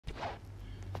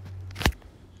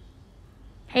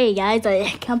Hey guys, I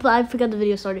forgot the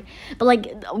video started. But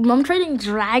like, I'm trading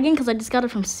Dragon because I just got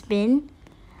it from Spin.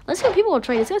 Let's see what people will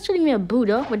trade. This guy's trading me a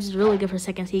Buddha, which is really good for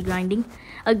second seed grinding.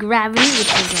 A Gravity,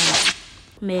 which is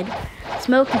mid.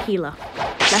 Smoke and Gila.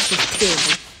 That's just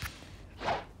terrible.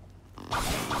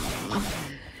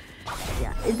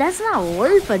 Yeah, that's not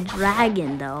worth a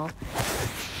Dragon though.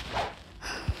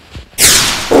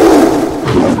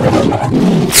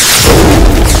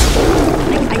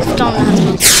 I just don't know how to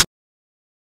smoke.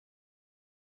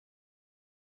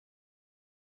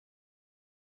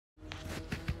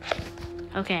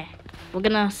 Okay, we're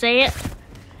gonna say it.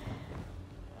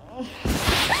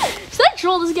 Should I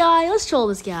troll this guy? Let's troll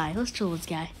this guy. Let's troll this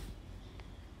guy.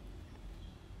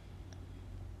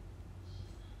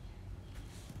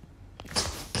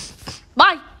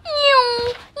 Bye.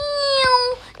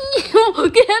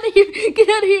 Get out of here. Get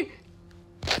out of here.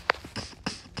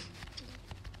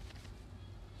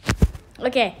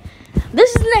 Okay, this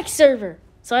is the next server,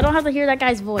 so I don't have to hear that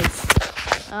guy's voice.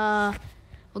 We're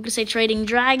gonna say trading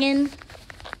Dragon.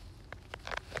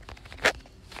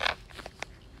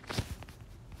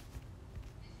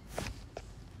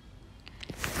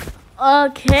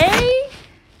 Okay.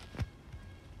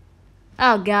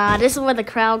 Oh god, this is where the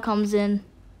crowd comes in.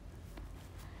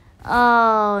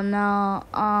 Oh no.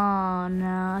 Oh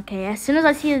no. Okay, as soon as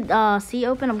I see a C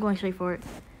open, I'm going straight for it.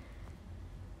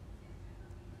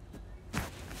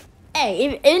 Hey,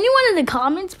 if anyone in the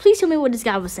comments, please tell me what this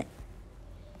guy was saying.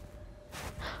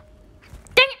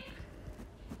 Dang it!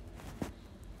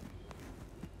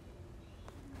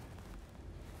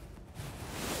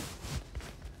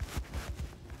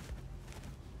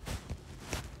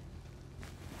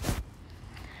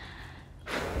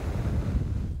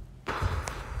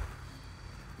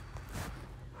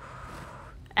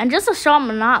 And just to show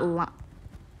I'm not lying.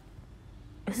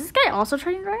 Is this guy also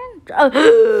trading Dragon?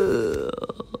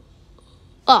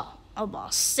 Oh,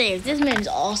 boss saved. This man's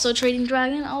also trading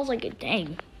Dragon. I was like,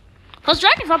 dang. Plus,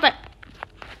 Dragon's not that.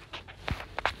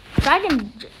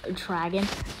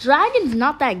 Dragon's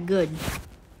not that good.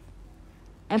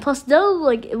 And plus, though,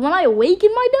 like when I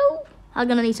awaken my dough, I'm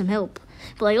gonna need some help.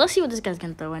 But like, let's see what this guy's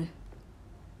gonna throw in.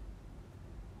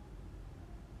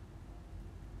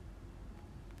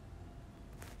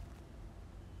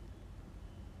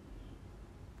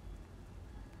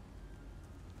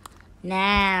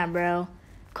 Nah, bro.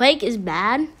 Quake is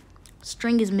bad.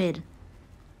 String is mid.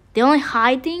 The only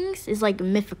high things is like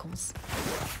mythicals.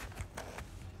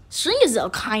 String is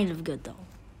kind of good though.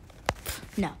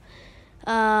 No.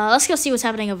 Let's go see what's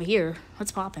happening over here.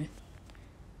 What's popping?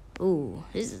 Ooh,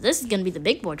 this is gonna be the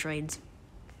big boy trades.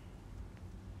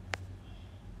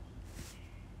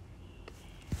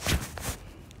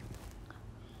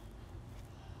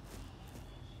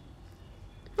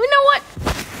 You know what?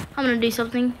 I'm gonna do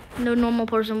something no normal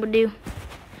person would do.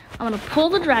 I'm gonna pull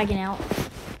the Dragon out,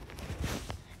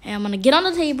 and I'm gonna get on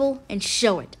the table and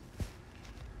show it.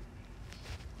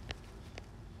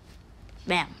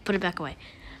 Bam, put it back away.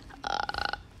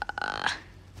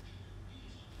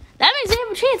 That means they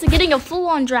have a chance of getting a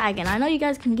full-on Dragon. I know you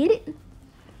guys can get it.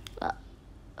 What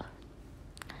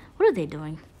are they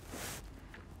doing?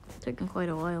 It's taking quite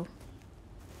a while.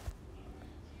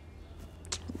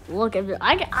 Look,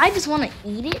 I just want to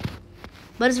eat it,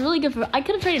 but it's really good for. I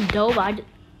could have traded dough, but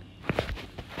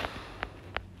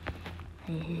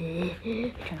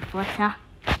trying to flex, huh?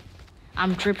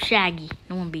 I'm Drip Shaggy.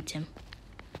 No one beats him.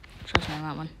 Trust me on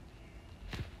that one.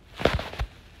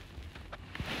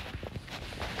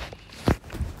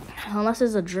 Unless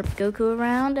there's a Drip Goku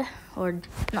around, or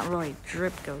not really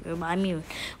Drip Goku, but I mean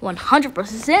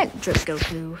 100% Drip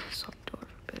Goku.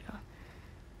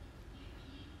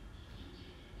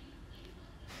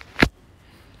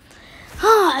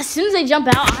 As soon as I jump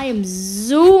out, I am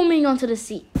zooming onto the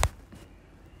seat.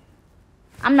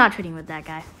 I'm not trading with that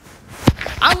guy.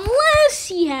 Unless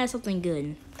he has something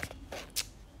good.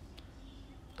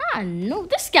 I know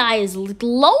this guy is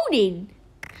loaded.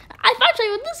 If I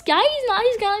trade with this guy,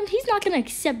 he's not gonna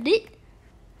accept it.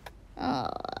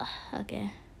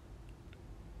 Okay.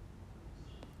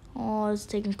 Oh, it's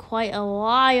taking quite a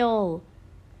while.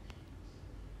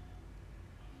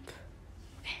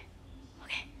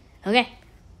 Okay.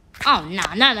 Oh,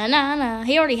 no.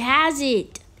 He already has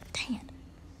it. Dang it.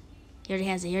 He already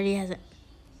has it.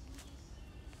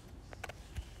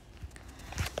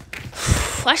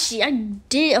 Actually, I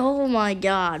did. Oh, my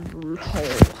God.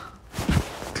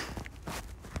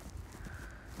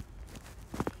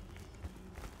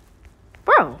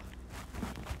 Bro.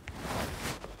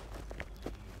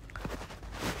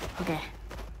 Okay.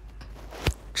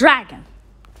 Dragon.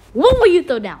 What will you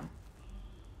throw down?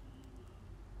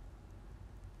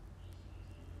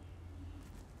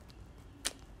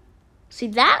 See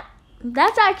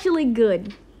that's actually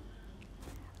good.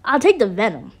 I'll take the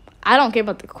Venom. I don't care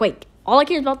about the Quake. All I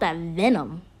care is about that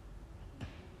Venom.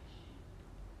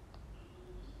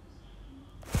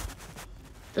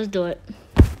 Let's do it.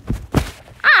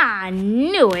 I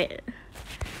knew it.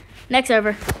 Next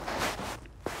server.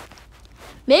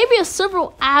 Maybe a server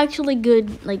actually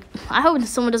good. Like, I hope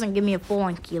someone doesn't give me a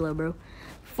full-on kilo, bro.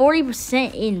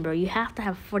 40% in, bro. You have to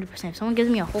have 40%. If someone gives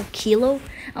me a whole kilo,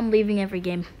 I'm leaving every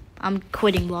game. I'm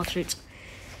quitting Blox Fruits.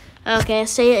 Okay,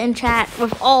 say it in chat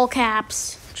with all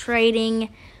caps. Trading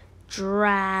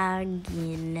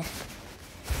Dragon.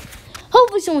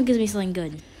 Hopefully someone gives me something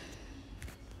good.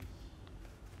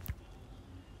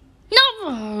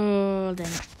 No! Then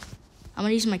I'm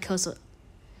gonna use my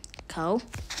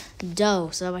dough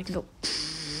so I can go.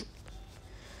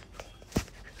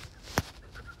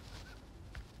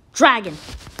 Dragon.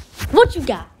 What you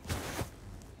got?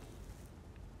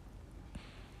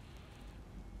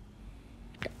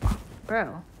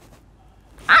 Bro.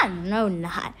 I know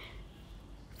not.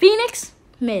 Phoenix,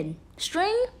 mid.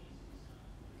 String,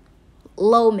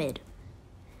 low mid.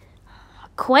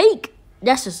 Quake,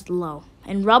 that's just low.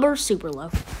 And rubber, super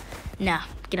low. Nah,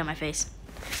 get out my face.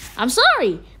 I'm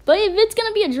sorry, but if it's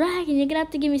gonna be a dragon, you're gonna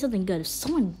have to give me something good. If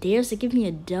someone dares to give me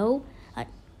a dough,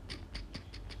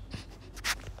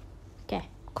 okay.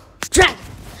 Dragon!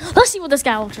 Let's see what this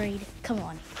guy will trade. Come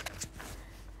on.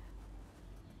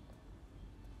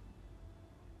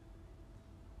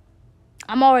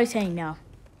 I'm already saying no.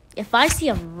 If I see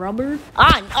a rubber...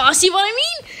 see what I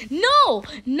mean? No!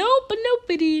 Nope,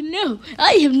 nobody, no.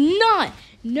 I have not.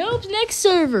 Nope, next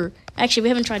server. Actually, we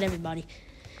haven't tried everybody.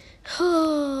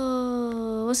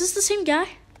 Was this the same guy?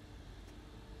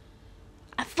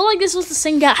 I feel like this was the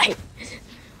same guy.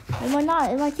 Am I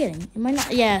not? Am I kidding? Am I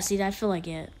not? Yeah, see, I feel like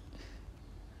it.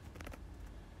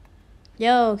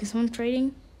 Yo, can someone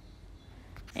trading?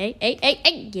 Hey.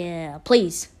 Yeah,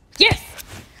 please. Yes!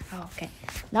 Oh, okay.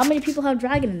 Not many people have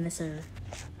dragon in this server.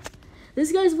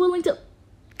 This guy's willing to...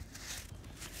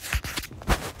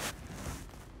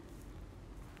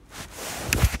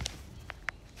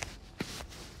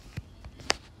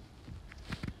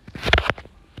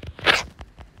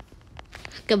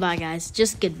 Goodbye, guys.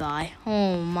 Just goodbye.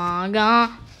 Oh, my God.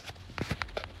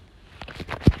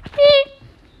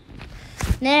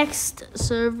 Next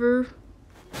server.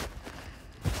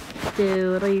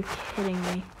 Dude, are you kidding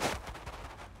me?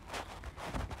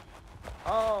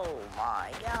 Oh, my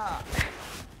God.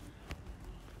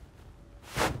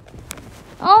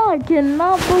 Oh, I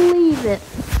cannot believe it.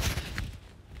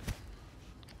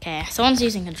 Okay, someone's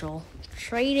using control.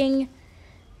 Trading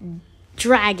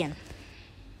dragon.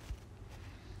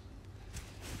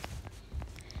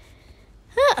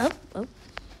 Oh.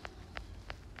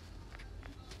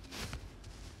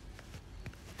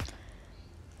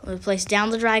 We'll place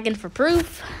down the dragon for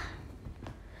proof.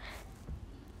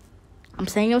 I'm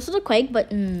saying it was to the Quake,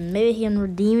 but maybe he can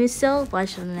redeem himself. I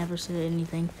should have never said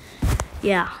anything.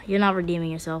 Yeah, you're not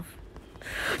redeeming yourself.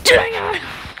 Dang it!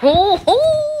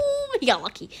 Oh, he got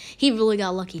lucky. He really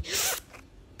got lucky.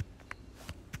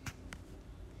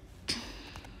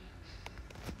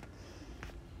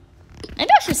 Maybe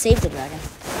I should save the dragon.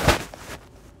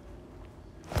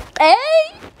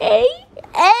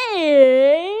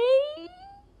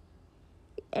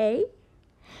 Hey.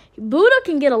 Buddha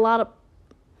can get a lot of...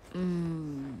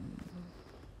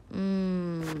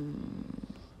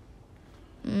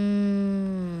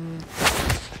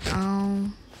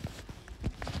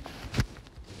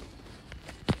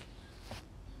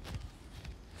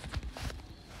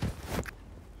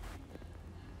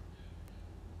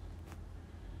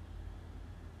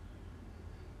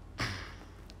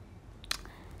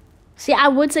 See, I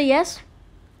would say yes.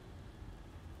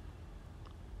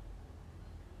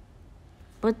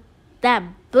 But that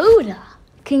Buddha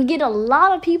can get a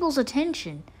lot of people's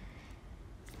attention.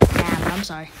 Damn, I'm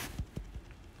sorry.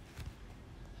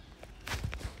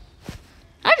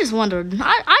 I just wondered.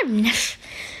 I've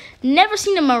never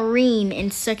seen a Marine in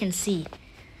second C.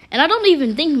 And I don't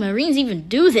even think Marines even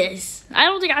do this. I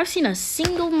don't think I've seen a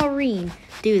single Marine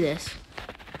do this.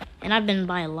 And I've been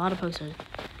by a lot of posters.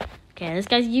 Okay, this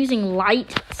guy's using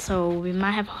light, so we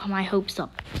might have my hopes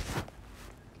up.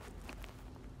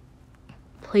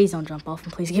 Please don't jump off,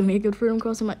 and please give me a good freedom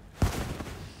crossing my...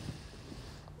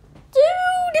 Dude,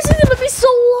 this is gonna be so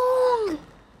long!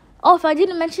 Oh, if I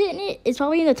didn't mention it, it's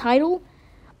probably in the title.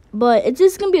 But it's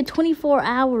just gonna be a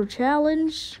 24-hour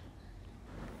challenge.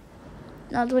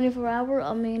 Not 24-hour,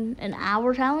 I mean an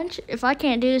hour challenge. If I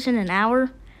can't do this in an hour,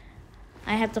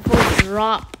 I have to fully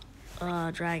drop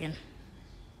dragon.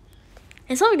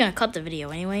 It's probably gonna cut the video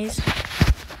anyways.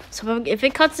 So if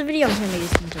it cuts the video, I'm just gonna make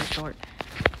this into a short.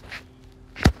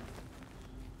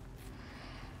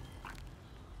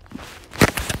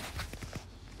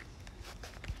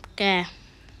 Okay.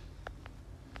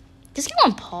 Just get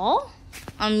on Paul?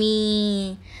 I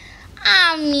mean,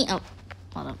 oh,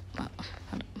 hold up.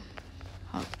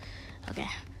 Okay.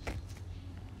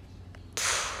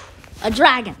 A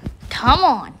dragon. Come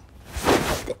on.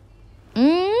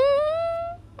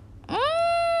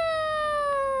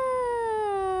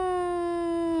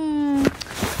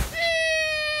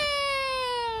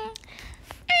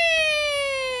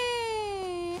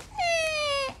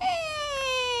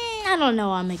 I don't know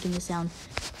why I'm making this sound.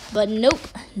 But nope.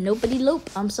 Nobody lope.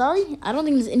 I'm sorry. I don't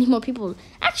think there's any more people.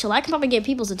 Actually, I can probably get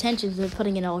people's attention to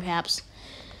putting in all caps.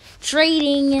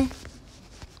 Trading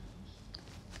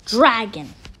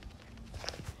dragon.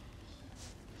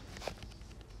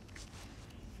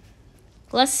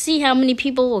 Let's see how many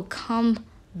people will come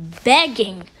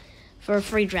begging for a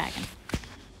free dragon.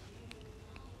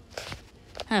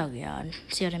 Oh god.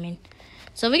 See what I mean?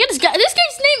 So we got this guy. This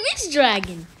guy's name is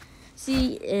Dragon.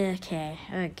 See, okay.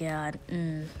 Oh god.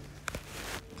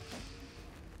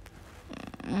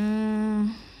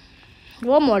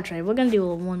 One more trade. We're gonna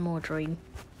do one more trade.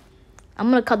 I'm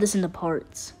gonna cut this into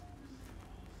parts.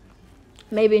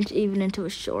 Maybe even into a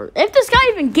short. If this guy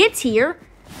even gets here.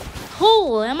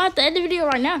 Oh, I'm at the end of the video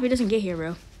right now if he doesn't get here,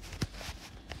 bro.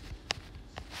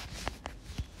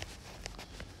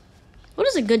 What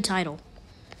is a good title?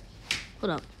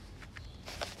 Hold up.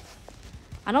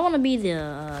 I don't want to be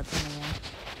the thing again.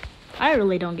 I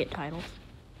really don't get titles.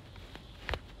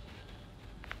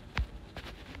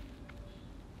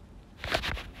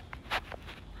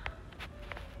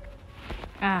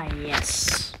 Ah,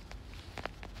 yes.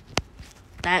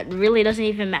 That really doesn't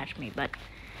even match me, but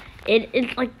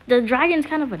it's like the dragon's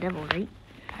kind of a devil, right?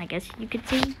 I guess you could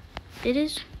see it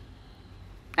is.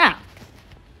 Ah.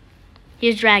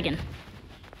 Here's dragon.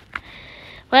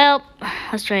 Well,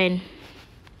 let's trade.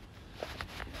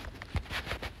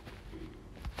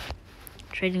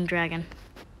 Trading dragon.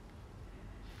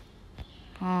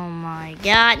 Oh my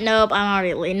god. Nope, I'm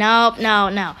already. Nope,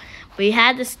 no. We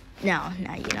had this. No,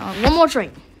 you know. One more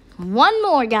trade. One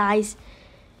more, guys.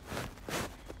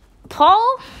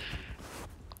 Paul.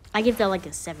 I give that like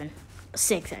a 7. A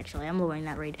 6, actually. I'm lowering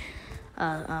that rating.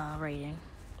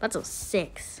 That's a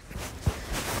 6.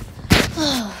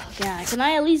 Oh, God. Can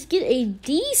I at least get a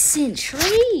decent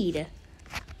trade?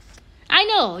 I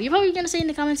know. You're probably going to say in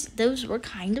the comments, those were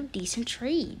kind of decent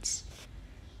trades.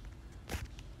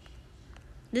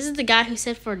 This is the guy who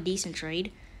said for a decent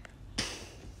trade.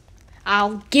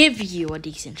 I'll give you a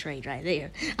decent trade right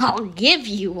there. I'll give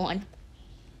you one.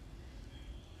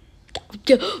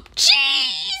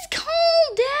 Jeez,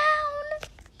 calm down.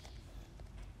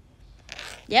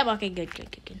 Yep, okay, good.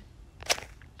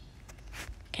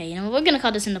 Okay, you know what? We're going to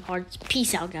cut this into parts.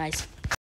 Peace out, guys.